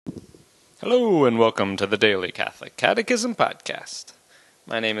Hello and welcome to the Daily Catholic Catechism Podcast.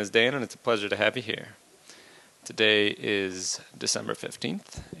 My name is Dan and it's a pleasure to have you here. Today is December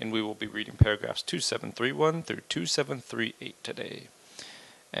 15th and we will be reading paragraphs 2731 through 2738 today.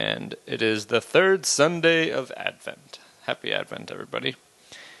 And it is the third Sunday of Advent. Happy Advent, everybody.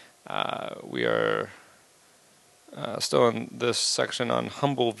 We are still in this section on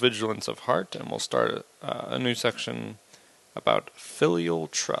humble vigilance of heart, and we'll start a new section about filial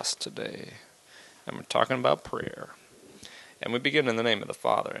trust today. And we're talking about prayer. And we begin in the name of the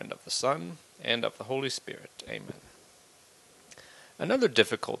Father, and of the Son, and of the Holy Spirit. Amen. Another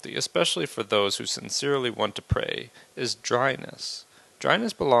difficulty, especially for those who sincerely want to pray, is dryness.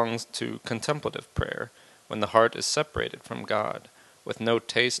 Dryness belongs to contemplative prayer, when the heart is separated from God, with no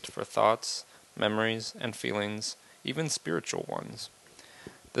taste for thoughts, memories, and feelings, even spiritual ones.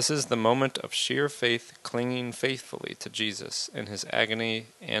 This is the moment of sheer faith clinging faithfully to Jesus in his agony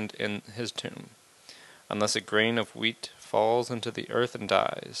and in his tomb. Unless a grain of wheat falls into the earth and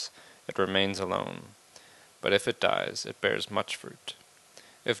dies, it remains alone. But if it dies, it bears much fruit.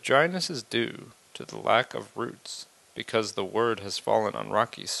 If dryness is due to the lack of roots, because the word has fallen on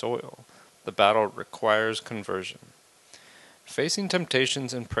rocky soil, the battle requires conversion. Facing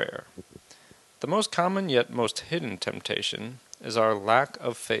temptations in prayer. The most common yet most hidden temptation is our lack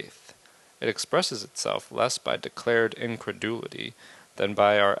of faith. It expresses itself less by declared incredulity than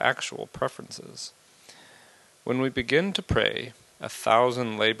by our actual preferences. When we begin to pray,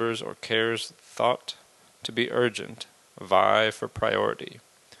 1,000 labors or cares thought to be urgent vie for priority.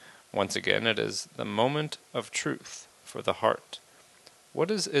 Once again, it is the moment of truth for the heart. What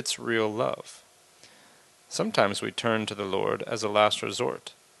is its real love? Sometimes we turn to the Lord as a last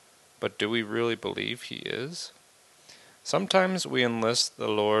resort, but do we really believe he is? Sometimes we enlist the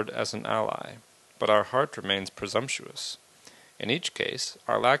Lord as an ally, but our heart remains presumptuous. In each case,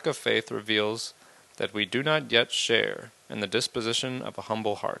 our lack of faith reveals that we do not yet share in the disposition of a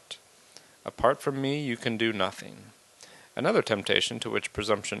humble heart. Apart from me you can do nothing. Another temptation to which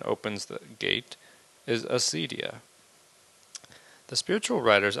presumption opens the gate is acedia. The spiritual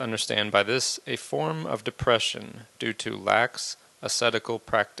writers understand by this a form of depression due to lax ascetical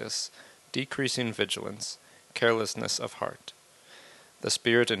practice, decreasing vigilance, carelessness of heart. The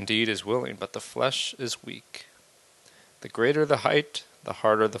spirit indeed is willing, but the flesh is weak. The greater the height, the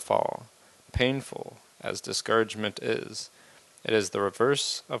harder the fall. Painful as discouragement is, it is the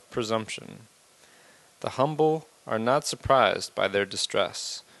reverse of presumption. The humble are not surprised by their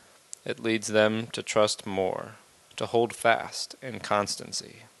distress. It leads them to trust more, to hold fast in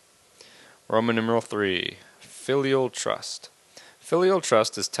constancy. Roman numeral 3, filial trust. Filial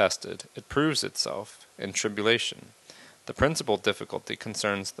trust is tested. It proves itself in tribulation. The principal difficulty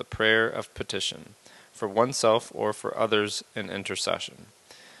concerns the prayer of petition, for oneself or for others in intercession.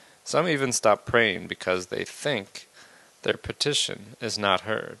 Some even stop praying because they think their petition is not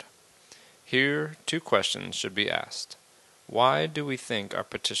heard. Here, two questions should be asked. Why do we think our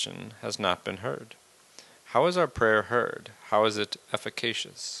petition has not been heard? How is our prayer heard? How is it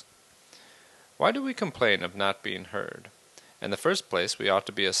efficacious? Why do we complain of not being heard? In the first place, we ought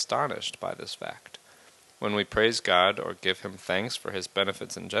to be astonished by this fact. When we praise God or give him thanks for his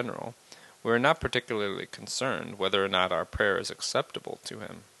benefits in general, we are not particularly concerned whether or not our prayer is acceptable to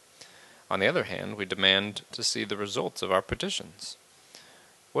him. On the other hand, we demand to see the results of our petitions.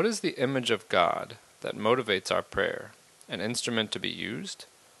 What is the image of God that motivates our prayer, an instrument to be used,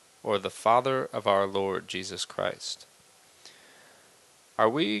 or the Father of our Lord Jesus Christ? Are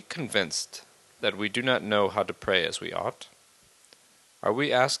we convinced that we do not know how to pray as we ought? Are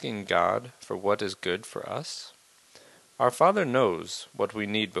we asking God for what is good for us? Our Father knows what we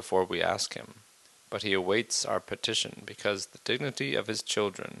need before we ask him, but he awaits our petition because the dignity of his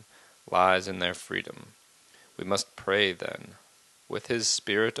children lies in their freedom. We must pray, then, with his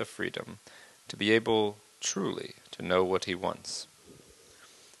spirit of freedom, to be able truly to know what he wants.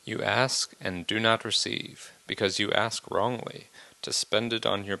 You ask and do not receive, because you ask wrongly, to spend it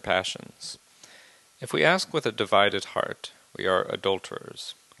on your passions. If we ask with a divided heart, we are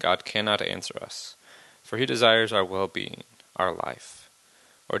adulterers. God cannot answer us, for he desires our well-being, our life.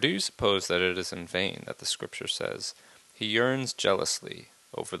 Or do you suppose that it is in vain that the Scripture says, he yearns jealously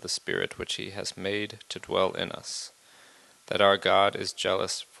over the Spirit which he has made to dwell in us? That our God is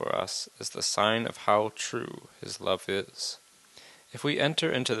jealous for us is the sign of how true his love is. If we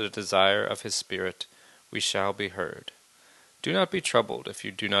enter into the desire of his Spirit, we shall be heard. Do not be troubled if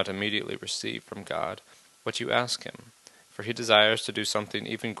you do not immediately receive from God what you ask him, for he desires to do something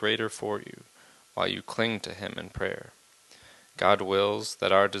even greater for you, while you cling to him in prayer. God wills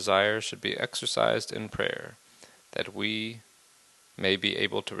that our desire should be exercised in prayer, that we may be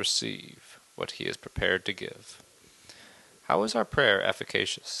able to receive what he is prepared to give. How is our prayer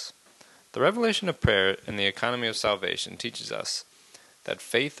efficacious? The revelation of prayer in the economy of salvation teaches us that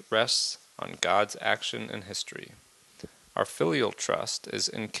faith rests on God's action in history. Our filial trust is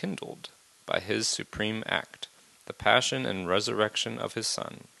enkindled by his supreme act, the passion and resurrection of his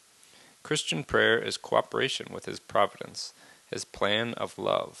Son. Christian prayer is cooperation with his providence, his plan of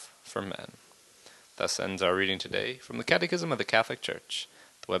love for men. Thus ends our reading today from the Catechism of the Catholic Church.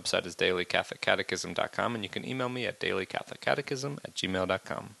 The website is dailycatholiccatechism.com, and you can email me at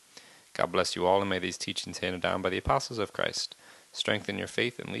dailycatholiccatechism@gmail.com. God bless you all, and may these teachings handed down by the apostles of Christ strengthen your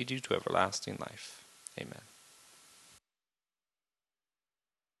faith and lead you to everlasting life. Amen.